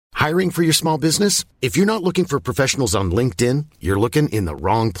Hiring for your small business? If you're not looking for professionals on LinkedIn, you're looking in the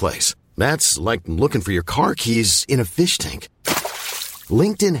wrong place. That's like looking for your car keys in a fish tank.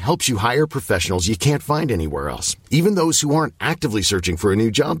 LinkedIn helps you hire professionals you can't find anywhere else, even those who aren't actively searching for a new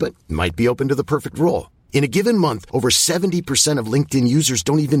job but might be open to the perfect role. In a given month, over 70% of LinkedIn users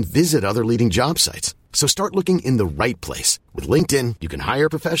don't even visit other leading job sites. So start looking in the right place. With LinkedIn, you can hire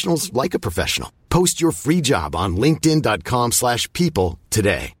professionals like a professional. Post your free job on linkedin.com/people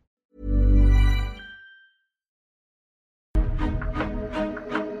today.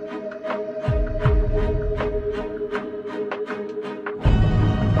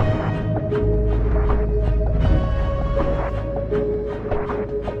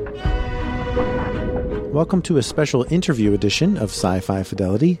 Welcome to a special interview edition of Sci-Fi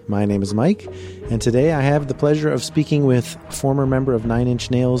Fidelity. My name is Mike, and today I have the pleasure of speaking with former member of Nine Inch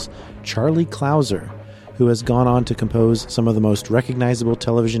Nails, Charlie Clouser, who has gone on to compose some of the most recognizable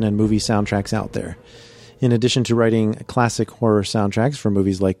television and movie soundtracks out there. In addition to writing classic horror soundtracks for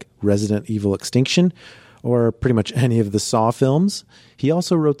movies like Resident Evil Extinction, or pretty much any of the Saw films, he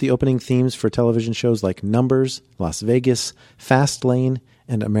also wrote the opening themes for television shows like Numbers, Las Vegas, Fast Lane,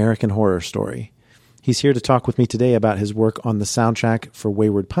 and American Horror Story. He's here to talk with me today about his work on the soundtrack for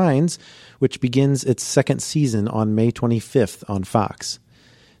Wayward Pines, which begins its second season on May 25th on Fox.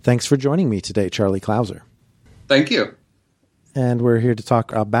 Thanks for joining me today, Charlie Clouser. Thank you. And we're here to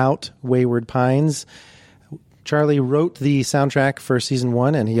talk about Wayward Pines. Charlie wrote the soundtrack for season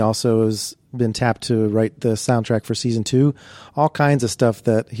 1, and he also has been tapped to write the soundtrack for season 2. All kinds of stuff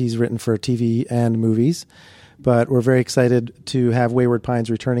that he's written for TV and movies. But we're very excited to have Wayward Pines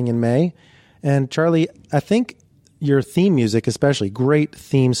returning in May. And Charlie, I think your theme music, especially, great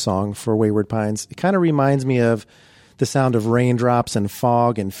theme song for Wayward Pines, it kind of reminds me of the sound of raindrops and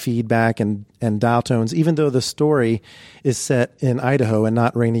fog and feedback and dial tones, even though the story is set in Idaho and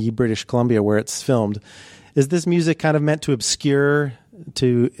not rainy British Columbia where it's filmed. Is this music kind of meant to obscure,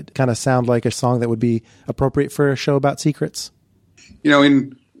 to kind of sound like a song that would be appropriate for a show about secrets? You know,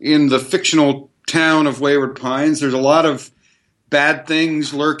 in the fictional town of Wayward Pines, there's a lot of bad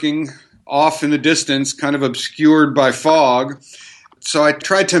things lurking off in the distance, kind of obscured by fog. So I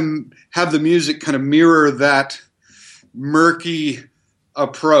tried to have the music kind of mirror that murky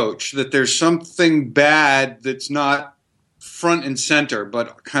approach, that there's something bad that's not front and center,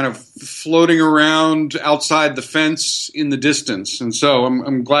 but kind of floating around outside the fence in the distance. And so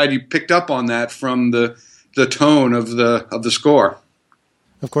I'm glad you picked up on that from the tone of the score.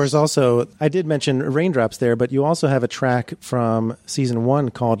 Of course, also, I did mention Raindrops there, but you also have a track from season 1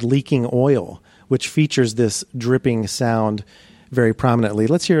 called Leaking Oil, which features this dripping sound very prominently.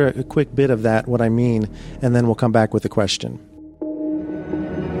 Let's hear a quick bit of that, what I mean, and then we'll come back with a question.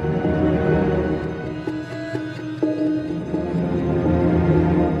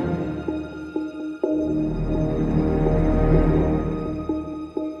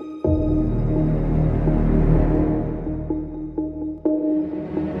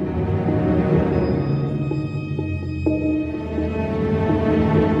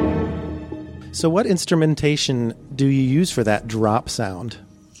 So what instrumentation do you use for that drop sound?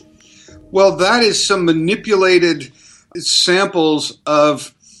 Well, that is some manipulated samples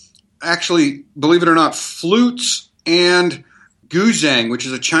of, actually, believe it or not, flutes and guzheng, which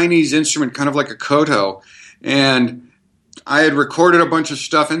is a Chinese instrument, kind of like a koto. And I had recorded a bunch of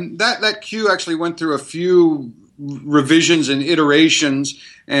stuff, and that cue actually went through a few revisions and iterations,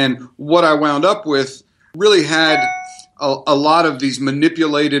 and what I wound up with really had a lot of these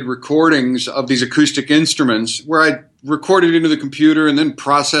manipulated recordings of these acoustic instruments where I recorded into the computer and then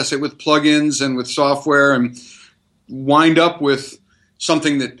process it with plugins and with software and wind up with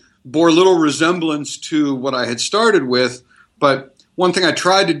something that bore little resemblance to what I had started with. But one thing I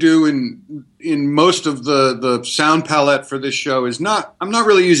tried to do in most of the sound palette for this show is I'm not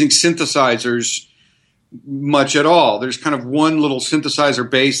really using synthesizers much at all. There's kind of one little synthesizer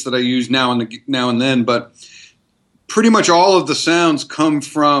bass that I use now and then, but pretty much all of the sounds come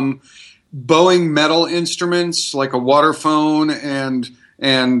from bowing metal instruments like a waterphone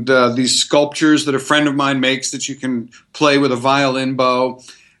and these sculptures that a friend of mine makes that you can play with a violin bow.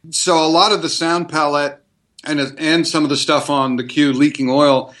 So a lot of the sound palette and some of the stuff on the cue, Leaking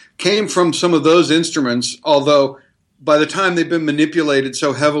Oil, came from some of those instruments, although by the time they've been manipulated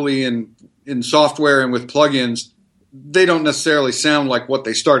so heavily in software and with plugins, they don't necessarily sound like what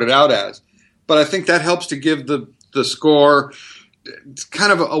they started out as. But I think that helps to give the score, it's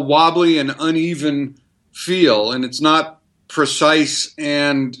kind of a wobbly and uneven feel, and it's not precise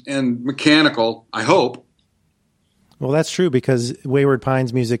and mechanical, I hope. Well, that's true, because Wayward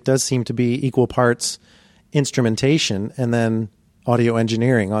Pines music does seem to be equal parts instrumentation and then audio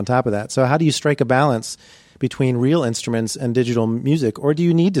engineering on top of that. So how do you strike a balance between real instruments and digital music, or do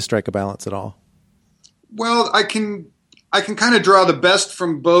you need to strike a balance at all? Well, I can kind of draw the best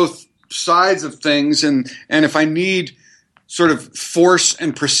from both sides of things, and if I need sort of force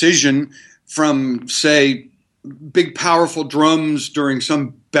and precision from, say, big powerful drums during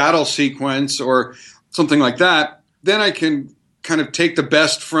some battle sequence or something like that, then I can kind of take the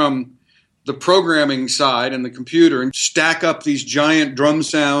best from the programming side and the computer and stack up these giant drum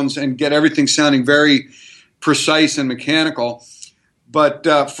sounds and get everything sounding very precise and mechanical. But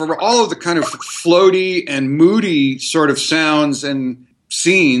for all of the kind of floaty and moody sort of sounds and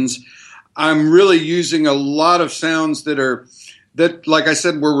scenes, I'm really using a lot of sounds that, like I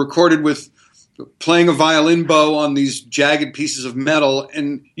said, were recorded with playing a violin bow on these jagged pieces of metal,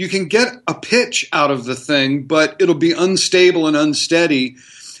 and you can get a pitch out of the thing, but it'll be unstable and unsteady.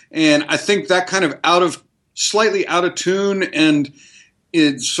 And I think that kind of slightly out of tune and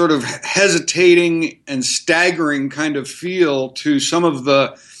it's sort of hesitating and staggering kind of feel to some of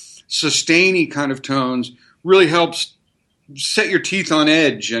the sustainy kind of tones really helps set your teeth on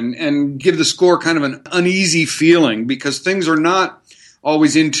edge and give the score kind of an uneasy feeling, because things are not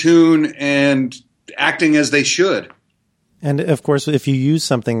always in tune and acting as they should. And of course, if you use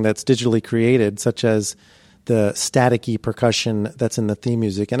something that's digitally created, such as the static-y percussion that's in the theme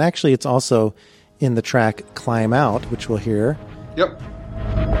music, and actually it's also in the track Climb Out, which we'll hear. Yep.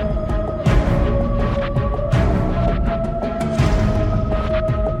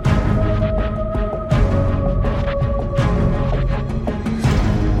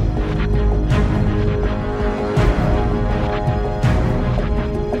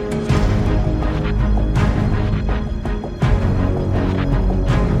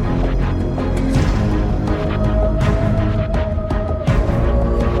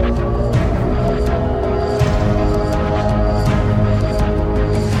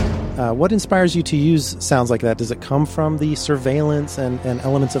 What inspires you to use sounds like that? Does it come from the surveillance and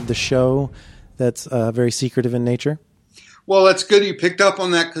elements of the show that's very secretive in nature? Well, that's good you picked up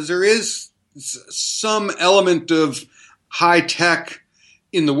on that, because there is some element of high tech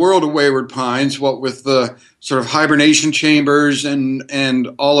in the world of Wayward Pines, what with the sort of hibernation chambers and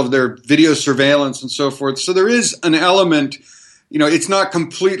all of their video surveillance and so forth. So there is an element, it's not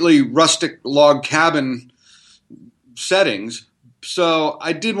completely rustic log cabin settings. So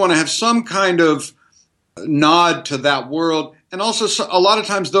I did want to have some kind of nod to that world. And also, a lot of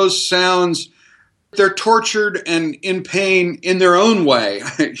times those sounds, they're tortured and in pain in their own way.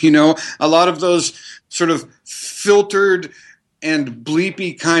 A lot of those sort of filtered and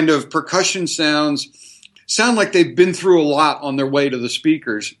bleepy kind of percussion sounds sound like they've been through a lot on their way to the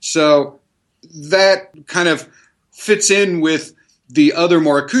speakers. So that kind of fits in with the other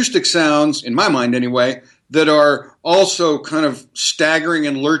more acoustic sounds, in my mind anyway, that are also kind of staggering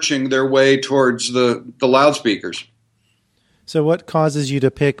and lurching their way towards the loudspeakers. So what causes you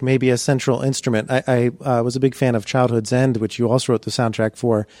to pick maybe a central instrument? I was a big fan of Childhood's End, which you also wrote the soundtrack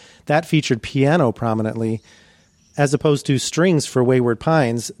for. That featured piano prominently, as opposed to strings for Wayward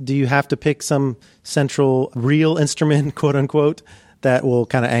Pines. Do you have to pick some central real instrument, quote unquote, that will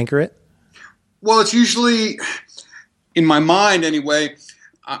kind of anchor it? Well, it's usually, in my mind anyway,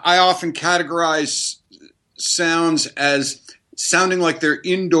 I often categorize sounds as sounding like they're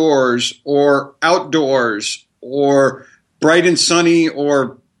indoors or outdoors or bright and sunny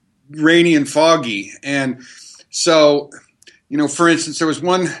or rainy and foggy. And so, for instance, there was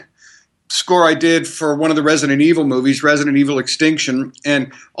one score I did for one of the Resident Evil movies, Resident Evil Extinction.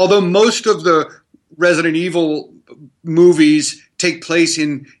 And although most of the Resident Evil movies take place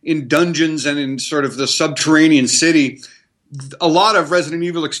in dungeons and in sort of the subterranean city, a lot of Resident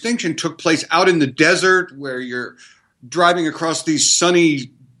Evil Extinction took place out in the desert, where you're driving across these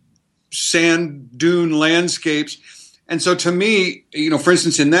sunny sand dune landscapes. And so to me, for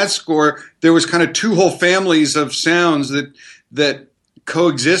instance, in that score, there was kind of two whole families of sounds that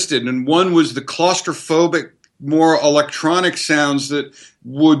coexisted. And one was the claustrophobic, more electronic sounds that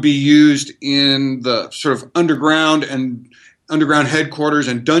would be used in the sort of underground headquarters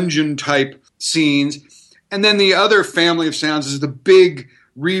and dungeon type scenes. And then the other family of sounds is the big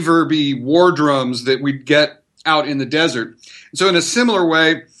reverby war drums that we'd get out in the desert. And so in a similar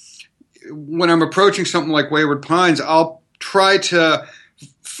way, when I'm approaching something like Wayward Pines, I'll try to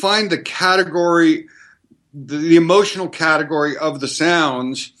find the category, the emotional category of the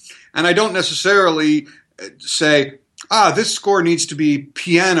sounds. And I don't necessarily say, this score needs to be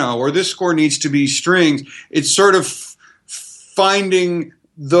piano or this score needs to be strings. It's sort of finding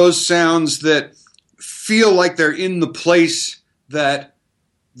those sounds that feel like they're in the place that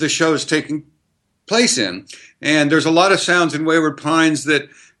the show is taking place in. And there's a lot of sounds in Wayward Pines that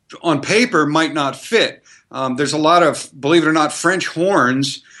on paper might not fit. There's a lot of, believe it or not, French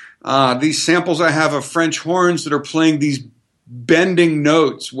horns. These samples I have of French horns that are playing these bending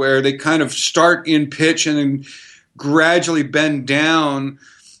notes where they kind of start in pitch and then gradually bend down,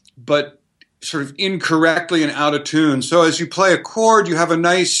 but sort of incorrectly and out of tune. So as you play a chord, you have a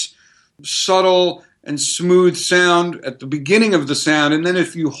nice, subtle, and smooth sound at the beginning of the sound. And then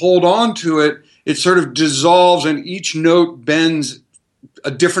if you hold on to it, it sort of dissolves and each note bends a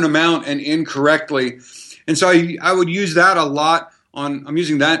different amount and incorrectly. And so I would use that a lot I'm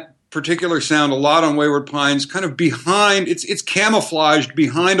using that particular sound a lot on Wayward Pines, kind of behind, it's camouflaged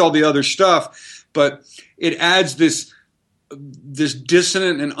behind all the other stuff, but it adds this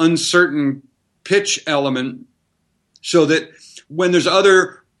dissonant and uncertain pitch element so that when there's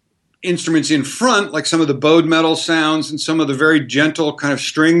other instruments in front, like some of the bowed metal sounds and some of the very gentle kind of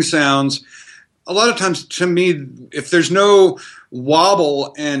string sounds, a lot of times to me, if there's no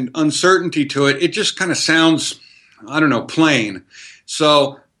wobble and uncertainty to it, it just kind of sounds, I don't know, plain.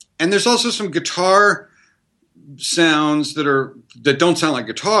 So, and there's also some guitar sounds that don't sound like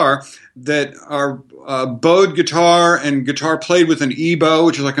guitar, that are bowed guitar and guitar played with an E-bow,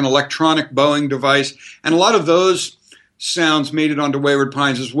 which is like an electronic bowing device. And a lot of those sounds made it onto Wayward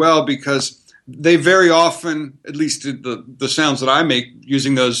Pines as well, because they very often, at least the sounds that I make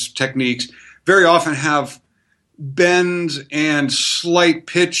using those techniques, very often have bends and slight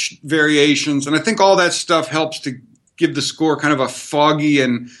pitch variations. And I think all that stuff helps to give the score kind of a foggy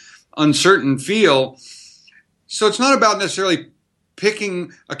and uncertain feel. So it's not about necessarily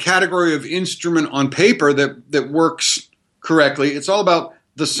picking a category of instrument on paper that works correctly. It's all about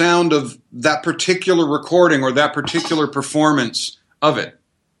the sound of that particular recording or that particular performance of it.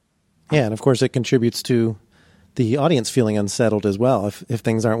 Yeah, and of course it contributes to the audience feeling unsettled as well if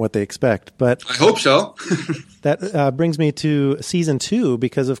things aren't what they expect. But I hope so. That brings me to season 2,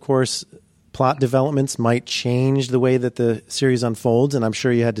 because of course plot developments might change the way that the series unfolds, and I'm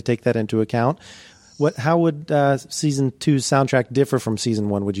sure you had to take that into account. How would season 2's soundtrack differ from season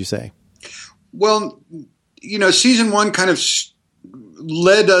 1, would you say? Well, season 1 kind of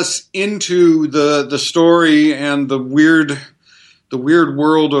led us into the story and the weird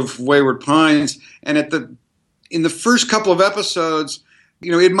world of Wayward Pines. And in the first couple of episodes,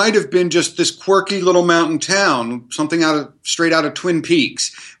 it might have been just this quirky little mountain town, something straight out of Twin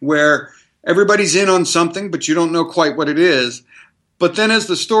Peaks, where everybody's in on something, but you don't know quite what it is. But then as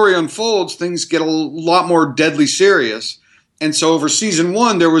the story unfolds, things get a lot more deadly serious. And so over season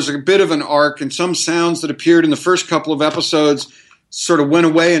 1, there was a bit of an arc, and some sounds that appeared in the first couple of episodes sort of went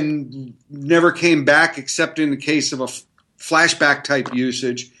away and never came back, except in the case of a flashback type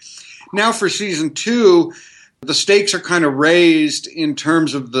usage. Now for season 2, the stakes are kind of raised in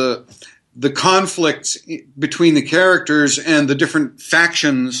terms of the conflicts between the characters and the different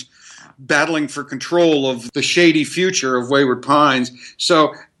factions battling for control of the shady future of Wayward Pines.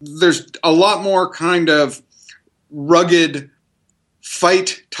 So there's a lot more kind of rugged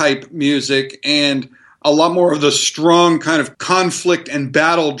fight type music and a lot more of the strong kind of conflict and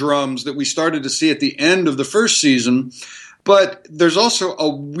battle drums that we started to see at the end of the first season. But there's also a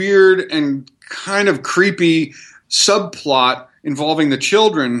weird and kind of creepy subplot involving the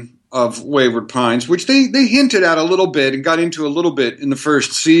children of Wayward Pines, which they hinted at a little bit and got into a little bit in the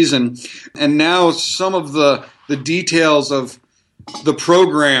first season. And now some of the details of the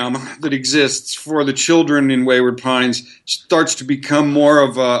program that exists for the children in Wayward Pines starts to become more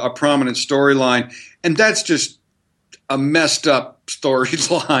of a prominent storyline. And that's just a messed up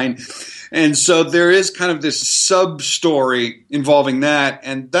storyline. And so there is kind of this sub-story involving that,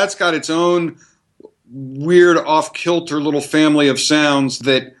 and that's got its own weird off-kilter little family of sounds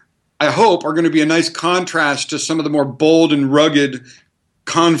that I hope are going to be a nice contrast to some of the more bold and rugged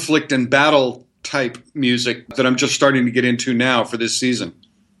conflict and battle type music that I'm just starting to get into now for this season.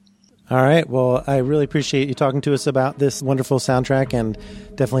 All right. Well, I really appreciate you talking to us about this wonderful soundtrack, and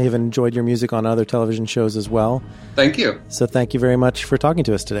definitely have enjoyed your music on other television shows as well. Thank you. So thank you very much for talking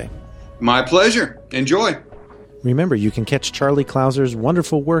to us today. My pleasure. Enjoy. Remember, you can catch Charlie Clouser's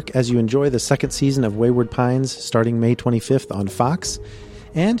wonderful work as you enjoy the second season of Wayward Pines starting May 25th on Fox.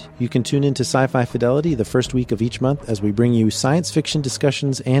 And you can tune into Sci-Fi Fidelity the first week of each month as we bring you science fiction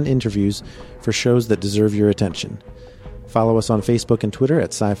discussions and interviews for shows that deserve your attention. Follow us on Facebook and Twitter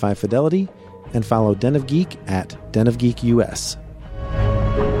at Sci-Fi Fidelity, and follow Den of Geek at Den of Geek US.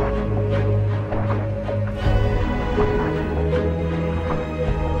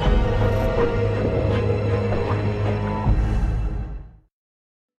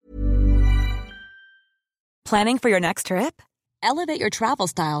 Planning for your next trip? Elevate your travel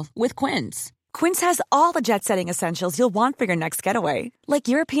style with Quince. Quince has all the jet-setting essentials you'll want for your next getaway, like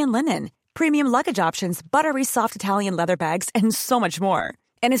European linen, premium luggage options, buttery soft Italian leather bags, and so much more.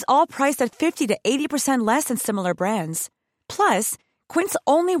 And is all priced at 50 to 80% less than similar brands. Plus, Quince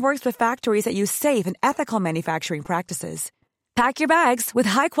only works with factories that use safe and ethical manufacturing practices. Pack your bags with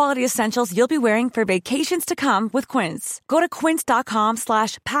high-quality essentials you'll be wearing for vacations to come with Quince. Go to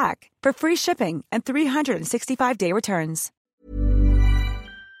quince.com/pack for free shipping and 365-day returns.